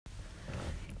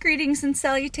Greetings and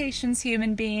salutations,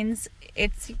 human beings.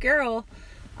 It's your girl.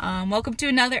 Welcome to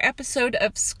another episode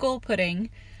of Skull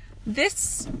Pudding.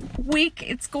 This week,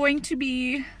 it's going to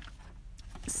be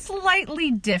slightly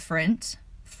different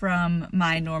from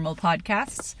my normal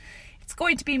podcasts. It's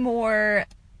going to be more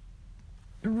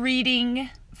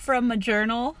reading from a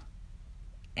journal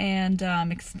and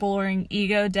exploring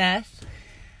ego death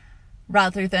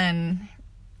rather than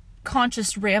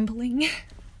conscious rambling.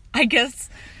 I guess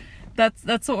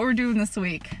that's what we're doing this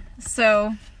week.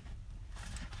 So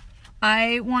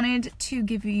I wanted to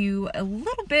give you a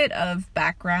little bit of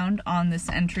background on this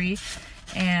entry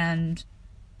and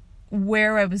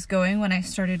where I was going when I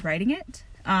started writing it.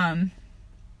 I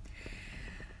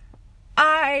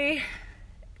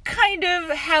kind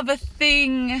of have a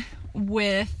thing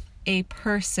with a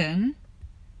person,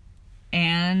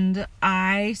 and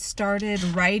I started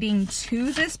writing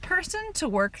to this person to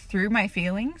work through my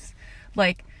feelings,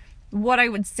 like what I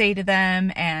would say to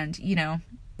them and,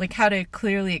 like how to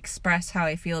clearly express how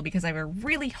I feel, because I have a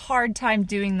really hard time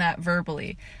doing that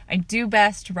verbally. I do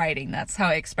best writing. That's how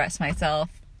I express myself,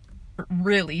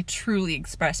 really, truly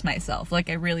express myself. Like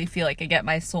I really feel like I get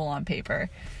my soul on paper.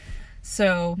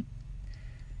 So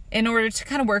in order to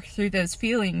kind of work through those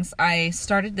feelings, I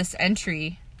started this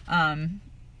entry,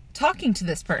 talking to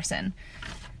this person.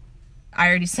 I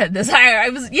already said this.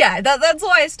 That's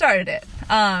why I started it.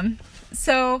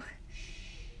 So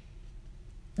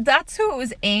that's who it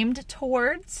was aimed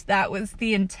towards. That was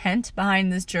the intent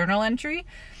behind this journal entry,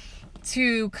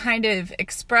 to kind of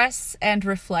express and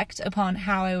reflect upon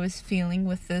how I was feeling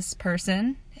with this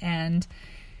person, and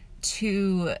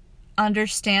to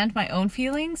understand my own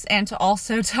feelings, and to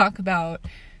also talk about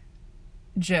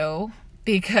Joe,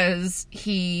 because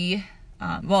Joe's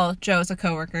a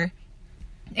coworker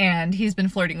and he's been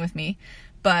flirting with me,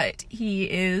 but he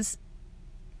is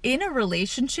in a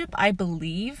relationship, I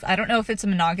believe. I don't know if it's a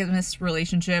monogamous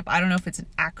relationship. I don't know if it's an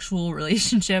actual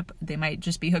relationship. They might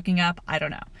just be hooking up. I don't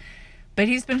know. But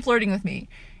he's been flirting with me.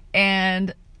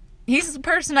 And he's a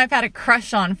person I've had a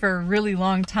crush on for a really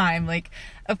long time. Like,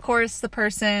 of course, the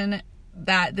person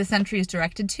that this entry is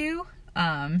directed to,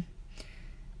 I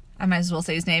might as well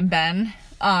say his name, Ben.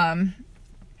 I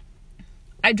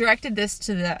directed this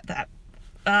to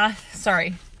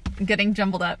sorry, I'm getting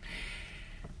jumbled up.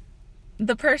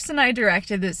 The person I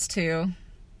directed this to,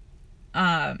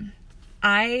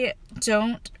 I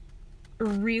don't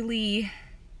really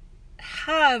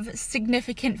have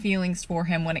significant feelings for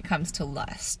him when it comes to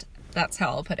lust. That's how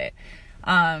I'll put it.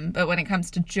 But when it comes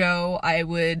to Joe, I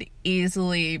would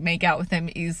easily make out with him,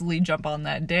 easily jump on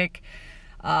that dick,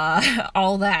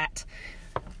 all that.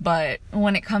 But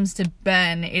when it comes to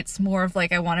Ben, it's more of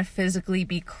like I want to physically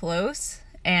be close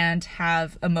and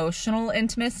have emotional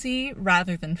intimacy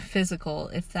rather than physical,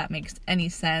 if that makes any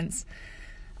sense.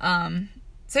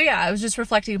 So yeah, I was just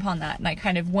reflecting upon that, and I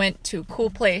kind of went to a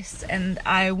cool place, and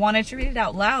I wanted to read it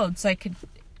out loud so I could,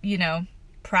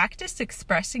 practice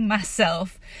expressing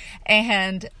myself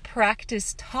and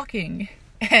practice talking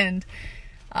and,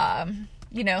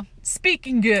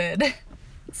 speaking good.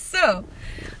 So,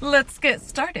 let's get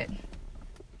started.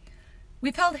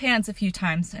 We've held hands a few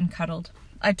times and cuddled.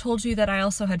 I told you that I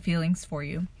also had feelings for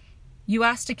you. You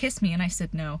asked to kiss me and I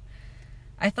said no.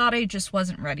 I thought I just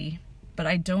wasn't ready, but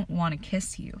I don't want to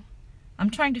kiss you. I'm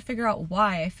trying to figure out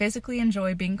why I physically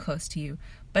enjoy being close to you,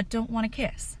 but don't want to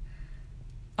kiss.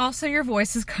 Also, your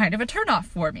voice is kind of a turnoff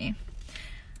for me.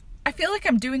 I feel like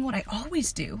I'm doing what I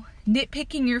always do,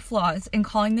 nitpicking your flaws and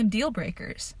calling them deal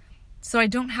breakers, so I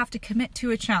don't have to commit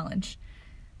to a challenge,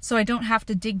 so I don't have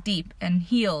to dig deep and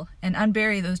heal and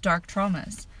unbury those dark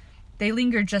traumas. They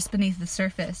linger just beneath the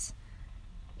surface.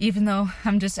 Even though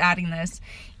I'm just adding this,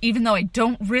 even though I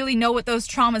don't really know what those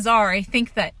traumas are, I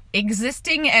think that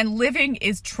existing and living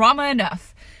is trauma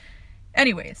enough.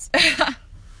 Anyways,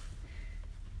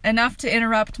 enough to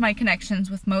interrupt my connections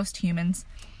with most humans,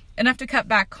 enough to cut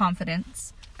back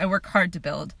confidence I work hard to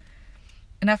build,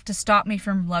 enough to stop me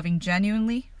from loving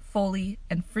genuinely, fully,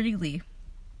 and freely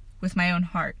with my own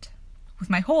heart,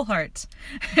 with my whole heart.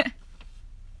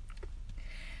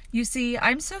 You see,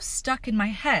 I'm so stuck in my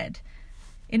head,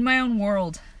 in my own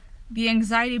world. The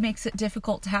anxiety makes it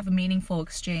difficult to have a meaningful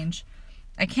exchange.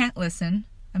 I can't listen.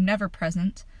 I'm never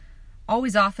present.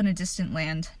 Always off in a distant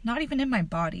land, not even in my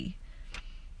body.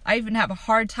 I even have a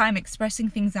hard time expressing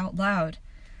things out loud.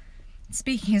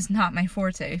 Speaking is not my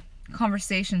forte.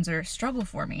 Conversations are a struggle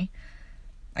for me.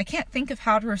 I can't think of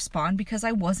how to respond because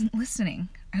I wasn't listening.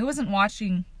 I wasn't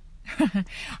watching.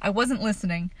 I wasn't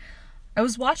listening. I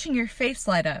was watching your face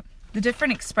light up, the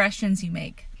different expressions you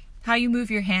make, how you move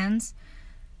your hands,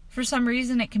 For some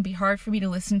reason, it can be hard for me to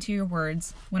listen to your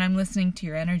words when I'm listening to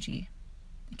your energy.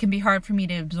 It can be hard for me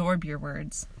to absorb your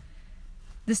words.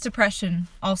 This depression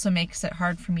also makes it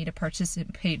hard for me to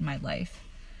participate in my life.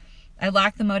 I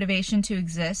lack the motivation to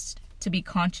exist, to be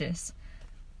conscious.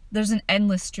 There's an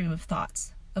endless stream of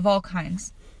thoughts, of all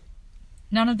kinds.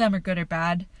 None of them are good or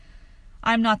bad.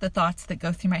 I'm not the thoughts that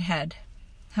go through my head.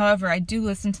 However, I do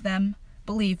listen to them,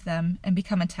 believe them, and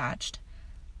become attached.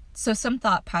 So some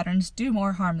thought patterns do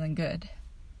more harm than good.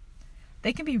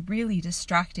 They can be really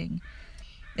distracting.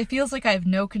 It feels like I have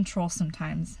no control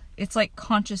sometimes. It's like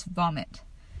conscious vomit.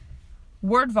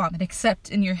 Word vomit, except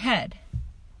in your head.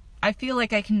 I feel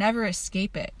like I can never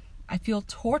escape it. I feel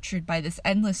tortured by this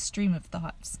endless stream of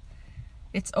thoughts.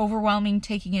 It's overwhelming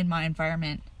taking in my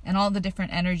environment and all the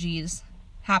different energies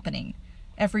happening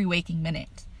every waking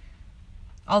minute.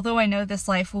 Although I know this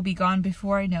life will be gone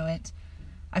before I know it,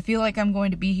 I feel like I'm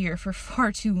going to be here for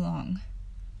far too long.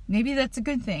 Maybe that's a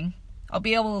good thing. I'll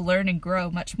be able to learn and grow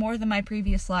much more than my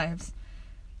previous lives.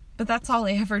 But that's all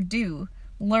I ever do.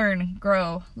 Learn,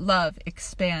 grow, love,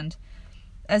 expand.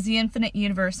 As the infinite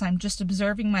universe, I'm just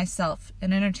observing myself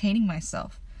and entertaining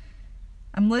myself.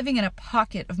 I'm living in a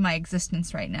pocket of my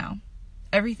existence right now.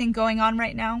 Everything going on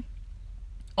right now,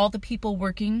 all the people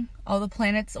working, all the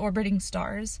planets orbiting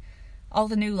stars, all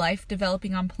the new life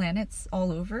developing on planets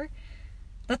all over,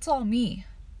 that's all me.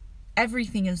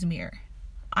 Everything is mirror.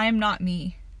 I am not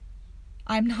me.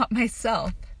 I'm not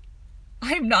myself.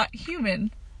 I'm not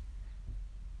human.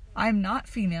 I'm not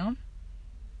female.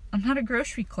 I'm not a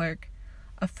grocery clerk,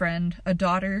 a friend, a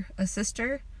daughter, a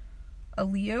sister, a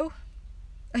Leo,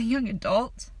 a young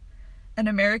adult, an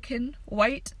American,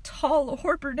 white, tall,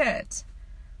 or brunette.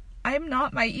 I am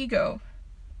not my ego.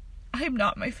 I am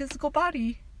not my physical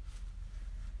body.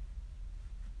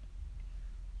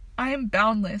 I am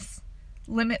boundless,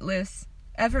 limitless,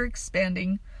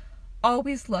 ever-expanding,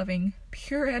 always loving,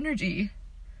 pure energy.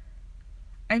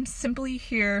 I'm simply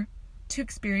here to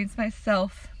experience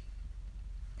myself.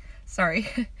 Sorry,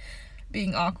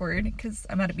 being awkward because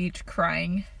I'm at a beach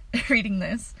crying reading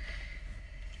this.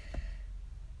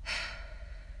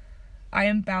 I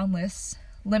am boundless,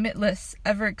 limitless,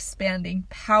 ever-expanding,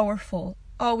 powerful,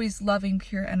 always loving,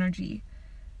 pure energy.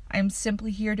 I am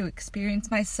simply here to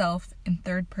experience myself in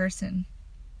third person.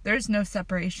 There is no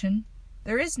separation.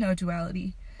 There is no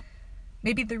duality.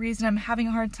 Maybe the reason I'm having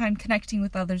a hard time connecting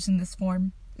with others in this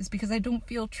form is because I don't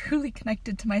feel truly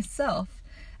connected to myself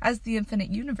as the infinite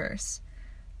universe.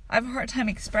 I have a hard time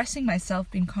expressing myself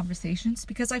in conversations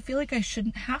because I feel like I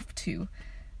shouldn't have to.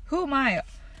 Who am I,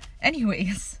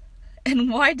 anyways?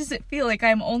 And why does it feel like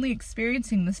I'm only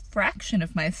experiencing this fraction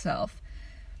of myself?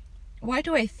 Why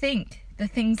do I think the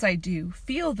things I do,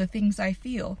 feel the things I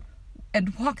feel,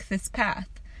 and walk this path?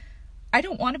 I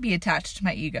don't want to be attached to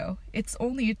my ego. It's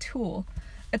only a tool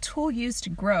used to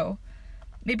grow.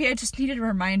 Maybe I just needed a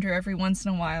reminder every once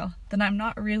in a while that I'm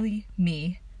not really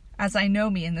me, as I know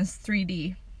me in this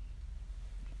 3D,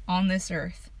 on this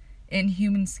earth, in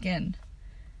human skin.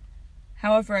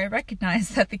 However, I recognize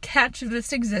that the catch of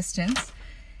this existence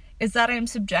is that I am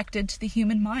subjected to the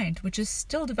human mind, which is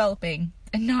still developing,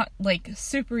 and not,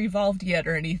 super evolved yet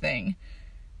or anything.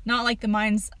 Not like the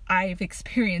minds I've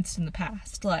experienced in the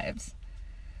past lives.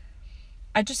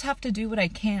 I just have to do what I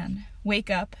can,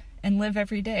 wake up, and live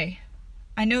every day.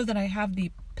 I know that I have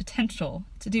the potential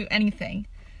to do anything,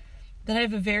 that I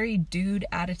have a very dude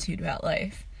attitude about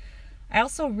life. I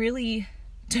also really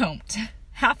don't.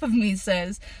 Half of me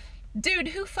says, dude,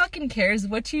 who fucking cares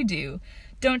what you do?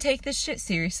 Don't take this shit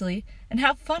seriously, and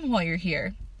have fun while you're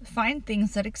here. Find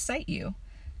things that excite you.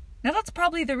 Now that's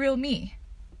probably the real me.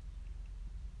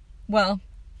 Well,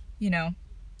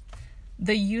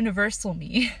 the universal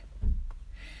me.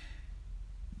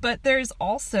 But there's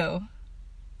also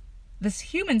this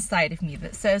human side of me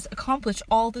that says accomplish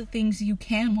all the things you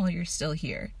can while you're still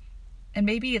here. And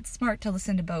maybe it's smart to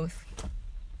listen to both.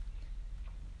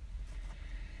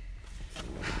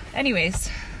 Anyways,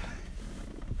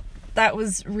 that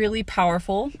was really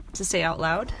powerful to say out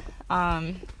loud.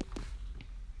 That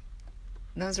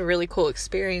was a really cool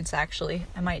experience, actually.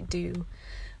 I might do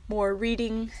more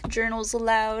reading journals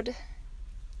aloud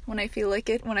when I feel like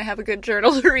it, when I have a good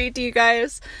journal to read to you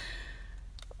guys.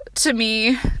 To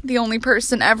me, the only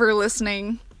person ever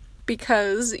listening,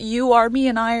 because you are me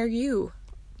and I are you.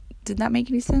 Did that make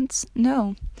any sense?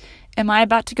 No. Am I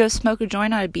about to go smoke a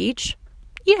joint on a beach?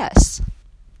 Yes.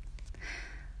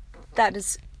 That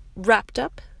is wrapped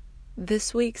up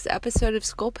this week's episode of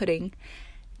Skull Pudding.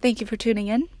 Thank you for tuning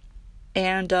in,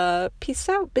 and peace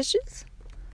out, bitches.